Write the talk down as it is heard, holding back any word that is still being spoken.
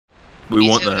We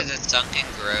want that. Is a sunken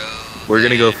grove. We're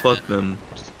gonna go fuck them.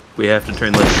 We have to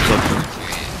turn left to fuck them.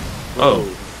 Oh,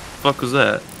 fuck was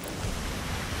that?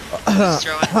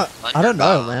 I don't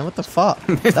know, man. What the fuck?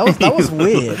 That was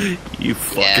weird. You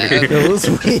fucker. That was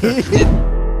weird.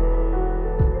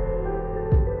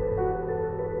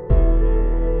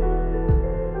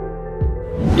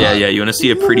 Yeah, you wanna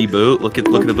see a pretty boat? Look at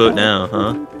the boat now,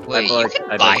 huh? Wait, you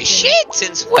can buy shit?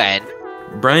 Since when?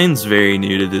 Brian's very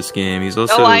new to this game. He's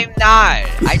also... No, I'm not.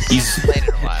 I just haven't played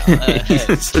in a while.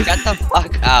 Shut the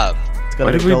fuck up.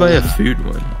 Why did we buy a food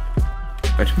one?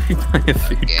 Why did we buy a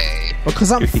food? Okay.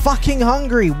 Because I'm fucking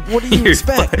hungry. What do you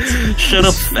expect? Shut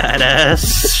up, fat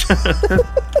ass.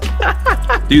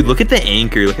 Dude, look at the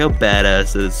anchor. Look how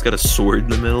badass it is. It's got a sword in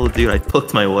the middle. Dude, I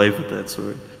fucked my wife with that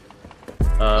sword.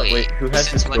 Wait, who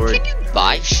has the since when sword? can you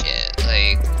buy shit?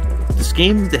 Like... This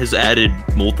game has added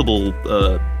multiple,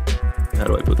 how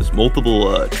do I put this?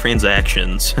 Multiple,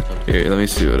 transactions. Here, let me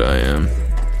see what I am.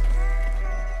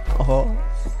 Oh,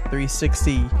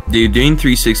 360. Dude, doing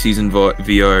 360s in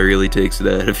VR really takes it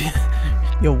out of you.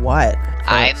 You're white.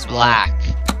 I'm black.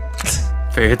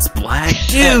 Ferret's black?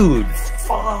 Dude!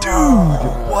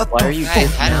 What Why are you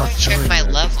Guys, how do I check my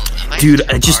level? Am Dude,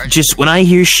 I too hard? just when I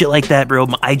hear shit like that, bro,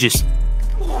 I just...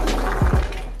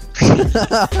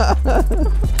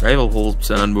 I have a whole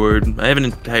soundboard. I have an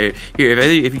entire... Here,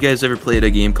 if you guys ever played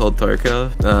a game called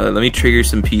Tarkov, let me trigger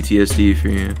some PTSD for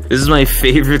you. This is my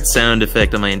favorite sound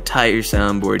effect on my entire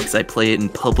soundboard, because I play it in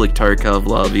public Tarkov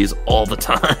lobbies all the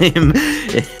time.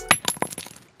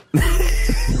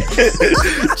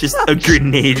 Just a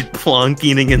grenade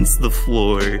plonking against the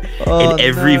floor, and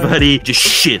everybody just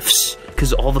shifts.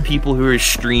 Because all the people who are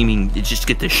streaming just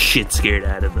get the shit scared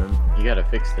out of them. You gotta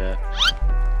fix that.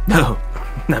 No,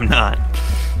 I'm not.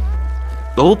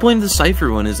 The whole point of the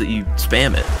Cypher one is that you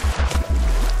spam it.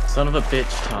 Son of a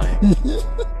bitch time.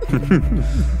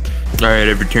 Alright,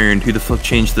 I've returned. Who the fuck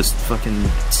changed this fucking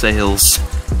sails?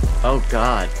 Oh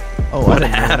god. Oh, What I didn't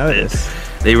even happened? notice.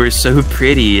 They were so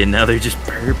pretty and now they're just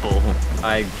purple.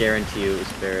 I guarantee you it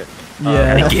was Barrett.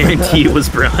 Yeah. I guarantee it was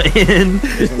Bryan.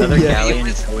 There's another Yeah. galleon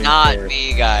It's going not for-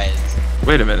 me, guys.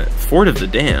 Wait a minute. Fort of the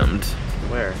Damned?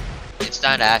 Where? It's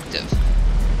not active.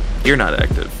 You're not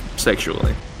active.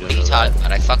 Sexually. What are you talking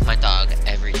about? I fuck my dog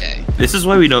every day. This is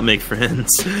why we don't make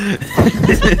friends.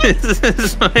 This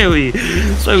is why we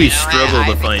struggle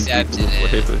to find people to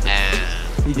play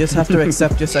with. You just have to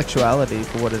accept your sexuality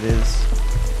for what it is.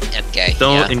 Okay.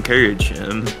 Don't encourage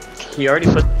him. He already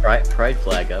put the pride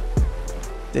flag up.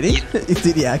 Did he?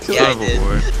 Did he actually? Yeah, I did.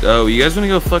 Oh, you guys want to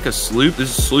go fuck a sloop?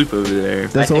 There's a sloop over there.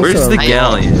 There's Where's also the a-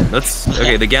 galleon? That's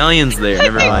okay. The galleon's there.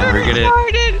 Never mind. We're gonna.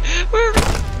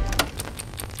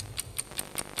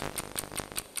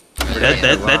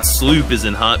 That sloop is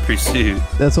in hot pursuit.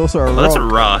 That's also a rock. Oh, that's a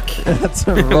rock. That's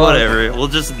a rock. Whatever. We'll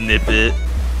just nip it.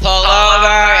 Pull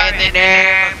over in the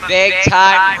name of Big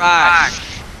Time Rush.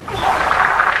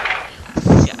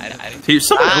 Here,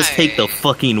 someone else take the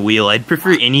fucking wheel. I'd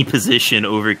prefer any position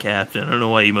over captain. I don't know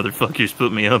why you motherfuckers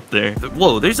put me up there.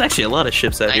 Whoa, there's actually a lot of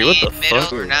ships out here. What the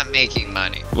fuck? We're not making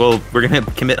money. Well, we're gonna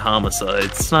commit homicide.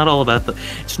 It's not all about the.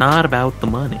 It's not about the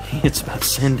money. It's about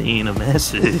sending a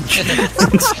message. What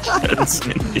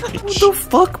the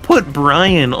fuck put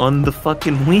Bryan on the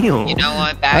fucking wheel? You know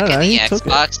what? Back in the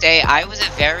Xbox day, I was a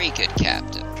very good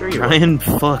captain. Bryan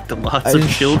fucked lots of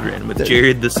children with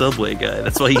Jared the Subway guy.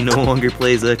 That's why he no longer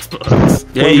plays Xbox.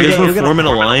 Yeah, you guys want to form an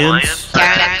alliance?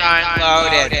 Cannons aren't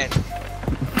loaded.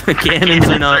 The cannons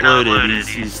are not loaded.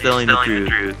 He's telling the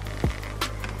truth.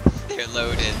 They're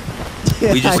loaded.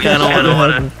 We just kind of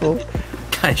want to.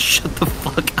 Guys, shut the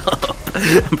fuck up!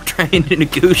 I'm trying to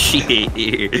negotiate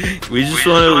here. We just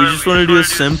want to do a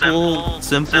simple,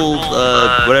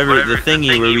 whatever the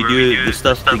thingy where we do the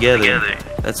stuff together.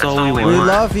 That's all we want. We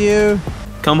love you.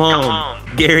 Come home,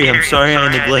 Gary. I'm sorry I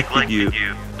neglected you.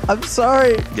 I'm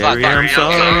sorry. Gary, I'm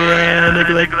sorry I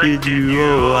neglected you.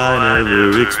 Oh, I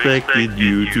never expected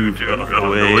you to run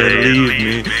away and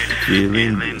leave me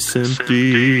feeling this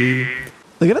empty.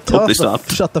 They're gonna tell us to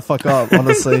shut the fuck up,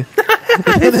 honestly.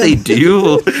 If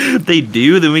they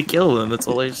do, then we kill them. That's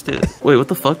all I just did. Wait, what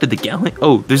the fuck did the galleon?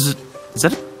 Oh, is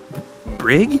that a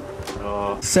brig?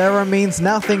 Sarah means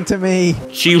nothing to me.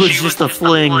 She was just a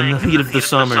fling in the heat of the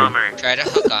summer. Try to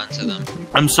hook onto them.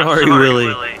 I'm sorry,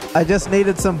 Willie. I just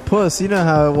needed some puss. You know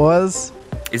how it was.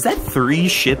 Is that 3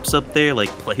 ships up there, like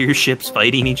player ships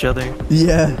fighting each other?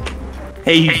 Yeah.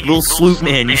 Hey, little sloop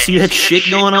man, you see that shit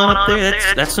going on up there?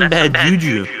 That's some bad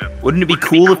juju. Wouldn't it be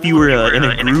cool if you were in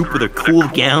a group with a cool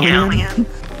galleon?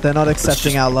 They're not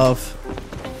accepting our love.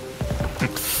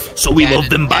 So we love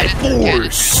them by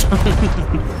force.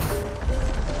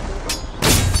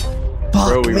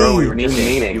 Fuck we me. were just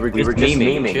memeing. You were just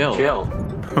memeing. Chill.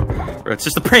 Bro, it's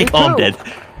just a prank. Oh, I'm dead.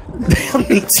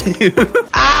 Me too.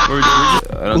 I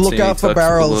don't Look see out any for tucks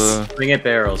barrels. below. Swing at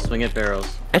barrels. Swing at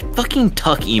barrels. That fucking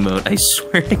tuck emote, I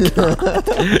swear to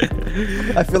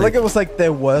God. I feel like it was like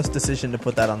their worst decision to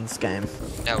put that on this game.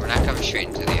 No, we're not coming straight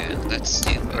into the end. That's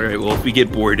stupid. Alright, well, if we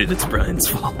get boarded, it's Brian's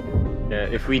fault. Yeah,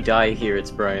 if we die here,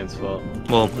 it's Brian's fault.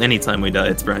 Well, anytime we die,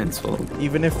 it's Brian's fault.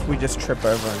 Even if we just trip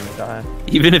over and die.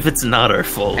 Even if it's not our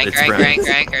fault, it's Brian's.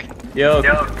 Anchor. Yo,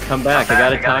 come back. I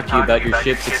gotta talk to you about your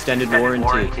ship's extended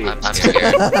warranty. I'm scared.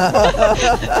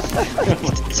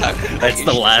 That's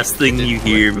the last thing you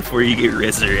hear before you get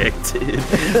resurrected.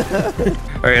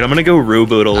 Alright, I'm gonna go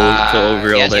rowboat over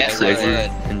all that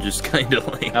treasure and just kind of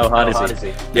like... How hot is he?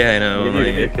 Yeah, I know.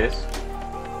 Did you Like, kiss?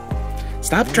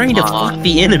 stop trying to fuck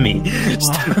the enemy.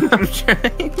 Stop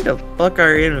trying to fuck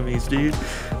our enemies, dude.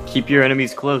 Keep your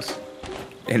enemies close.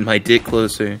 And my dick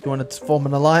closer. You want to form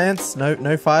an alliance?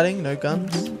 No fighting, no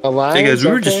guns. Alliance? Hey guys,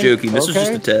 we were just Okay, joking. This was okay.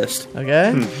 just a test.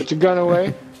 Okay? Put your gun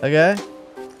away. Okay?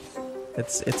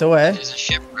 It's away. There's a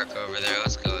shipwreck over there.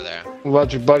 Let's go there. What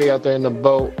about your buddy out there in the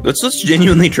boat? Let's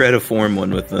genuinely try to form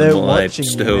one with them They're while I watching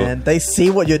you, stow. man. They see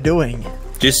what you're doing.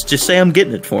 Just say I'm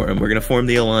getting it for him. We're gonna form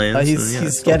the alliance. Oh, and he's yeah,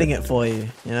 it's getting it for you,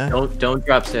 you know? Don't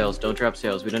drop sails. Don't drop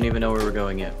sails. We don't even know where we're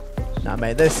going yet. Nah,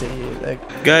 mate, they see you.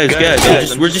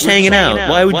 Guys, we're just hanging out.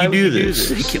 Why would you do this?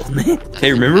 They killed me.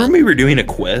 Hey, remember when we were doing a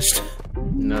quest?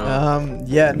 No.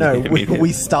 Yeah, no, Yeah, me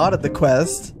we started the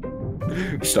quest,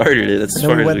 We started it. That's as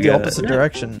and then far we as went we the got. opposite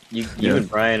direction. You Yeah. and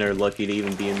Brian are lucky to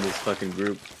even be in this fucking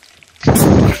group.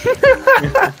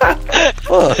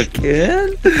 Fuck,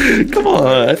 man. Come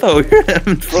on. I thought we were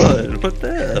having fun. What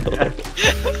the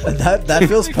hell? That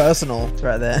feels personal,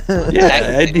 right there.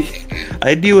 Yeah,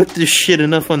 I deal with this shit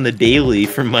enough on the daily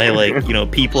from my, like, you know,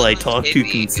 people I talk to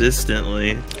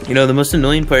consistently. You know, the most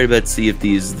annoying part about Sea of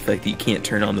Thieves is the fact that you can't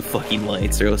turn on the fucking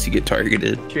lights or else you get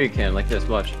targeted. Sure you can. Like this.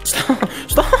 Watch.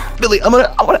 Stop! Billy, I wanna...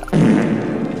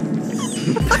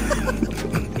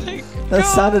 That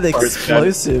sounded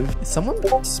explosive. Is someone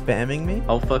spamming me?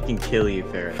 I'll fucking kill you,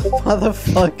 Ferris.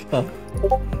 Motherfucker.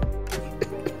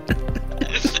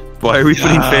 Why are we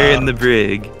putting Ferret in the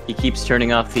brig? He keeps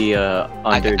turning off the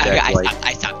under deck light.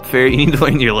 I stopped. Ferret, you need to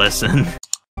learn your lesson.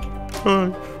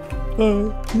 Fucking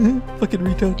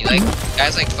retard. You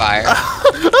guys like fire?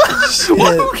 Shit.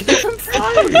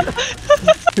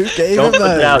 Who gave Don't him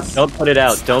put it out. those? Don't put it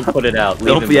out. Don't put it out. Leave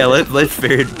Don't, him yeah, with it. let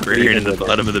Ferret burn Leave in the him with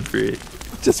bottom of the brig.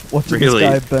 Just watching Really?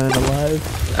 this guy burn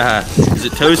alive. Ah, is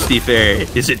it toasty,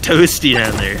 Ferret? Is it toasty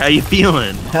down there? How you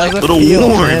feeling? How's A it little feel,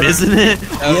 warm, man? isn't it?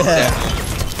 Yeah.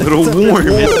 A little It's a bit warm, warm.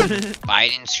 isn't it?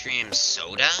 Biden screams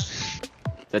soda?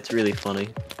 That's really funny.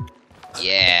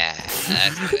 Yeah.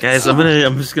 That's good. Guys, I'm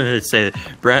just gonna say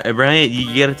that Brian,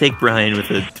 you gotta take Brian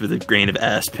with a grain of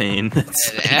ass pain.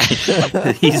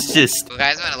 He's just You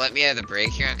guys want to let me have the break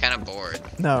here? I'm kind of bored.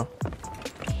 No,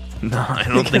 no. I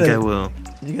don't think I will.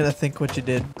 you're gonna think what you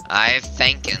did. I'm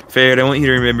thinking. Ferret, I want you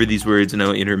to remember these words, and I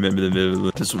want you to remember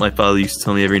them. This is what my father used to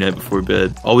tell me every night before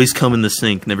bed. Always come in the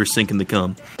sink, never sink in the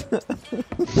cum.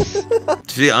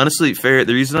 See, honestly, Ferret,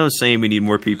 the reason I was saying we need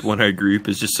more people in our group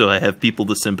is just so I have people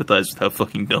to sympathize with how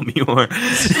fucking dumb you are.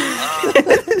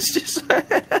 It's just...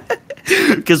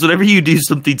 Because whenever you do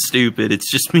something stupid, it's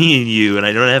just me and you, and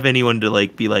I don't have anyone to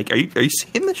like be like, "Are you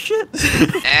seeing this shit?"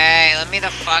 Hey, let me the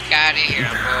fuck out of here.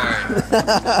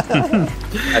 I'm bored.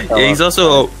 Yeah, he's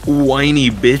also a whiny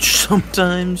bitch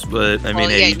sometimes, but I mean,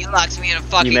 Well, yeah, hey, you locked me in a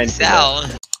fucking mentioned cell.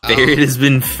 Ferret has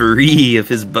been free of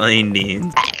his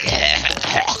bindings.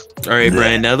 All right,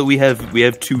 Brian. Now that we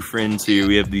have two friends here,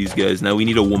 we have these guys. Now we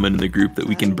need a woman in the group that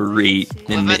we can berate. What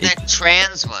And about that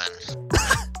trans one?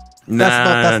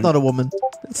 That's not a woman.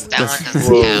 That one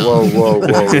doesn't Whoa, count. whoa,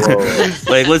 whoa,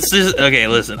 whoa. Like, let's just okay.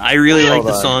 Listen, I really like Hold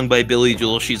the on. song by Billy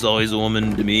Joel. She's always a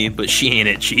woman to me, but she ain't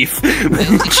it, Chief.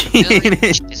 She ain't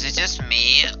it. Is it just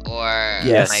me, or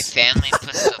Yes. my family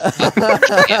puts the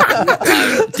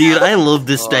fucking Dude, I love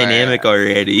this Or- dynamic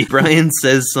already. Brian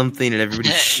says something and everybody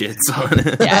shits on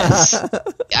it. Yes.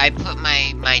 I put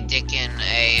my dick in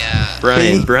a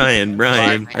Brian.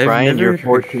 I've Brian, never you're heard-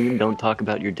 14. Don't talk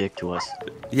about your dick to us.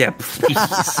 Yeah, please.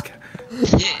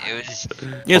 it was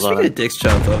Yeah, Hold on. speaking of dicks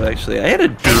chopped off, actually, I had a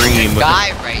dream.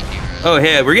 guy right here. Oh,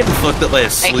 hey, we're getting fucked up by a Hey,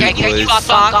 sleep, can you boys.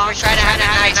 fuck off? We're trying to have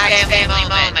a nice family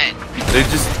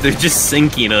moment. They're just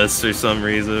sinking us for some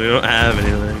reason. We don't have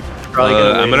anything. Probably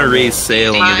gonna I'm wait gonna on raise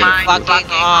sail and we're gonna. Fucking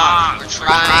off. We're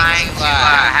trying to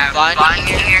have fun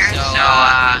here,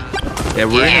 so Yeah,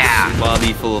 we're in a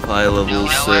lobby full of high levels, No,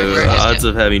 so we're just- odds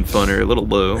of having fun are a little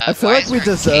low. I feel like we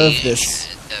deserve this.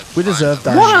 We deserve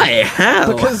that. Why?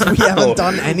 How? Because we haven't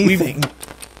done anything.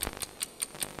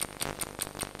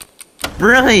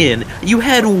 Brian, you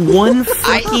had one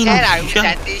fucking I said I was shot.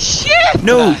 at this ship!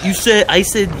 No, I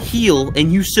said heal,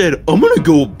 and you said, I'm gonna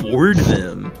go board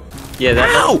them. Yeah, that.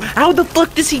 How the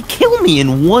fuck does he kill me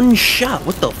in one shot?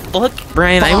 What the fuck?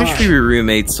 Brian, I wish we were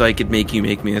roommates so I could make you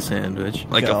make me a sandwich.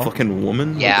 Like a fucking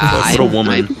woman? Yeah, What a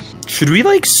woman. Should we,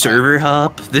 like, server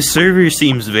hop? This server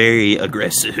seems very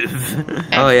aggressive.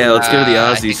 Oh yeah, let's go to the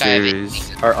Aussie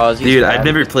servers. Our Aussies. Dude, I've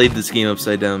never played this game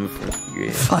upside down before.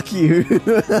 Great. Fuck you.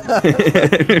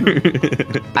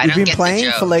 We've been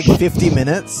playing for like 50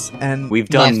 minutes and we've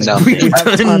done nothing. nothing. We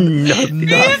have done Nothing.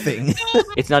 nothing.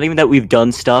 It's not even that we've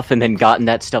done stuff and then gotten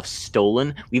that stuff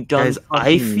stolen. We've done. Guys,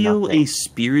 I feel nothing. a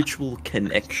spiritual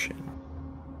connection.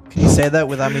 Can you say that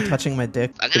without me touching my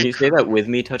dick? Can you say that with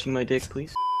me touching my dick,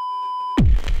 please?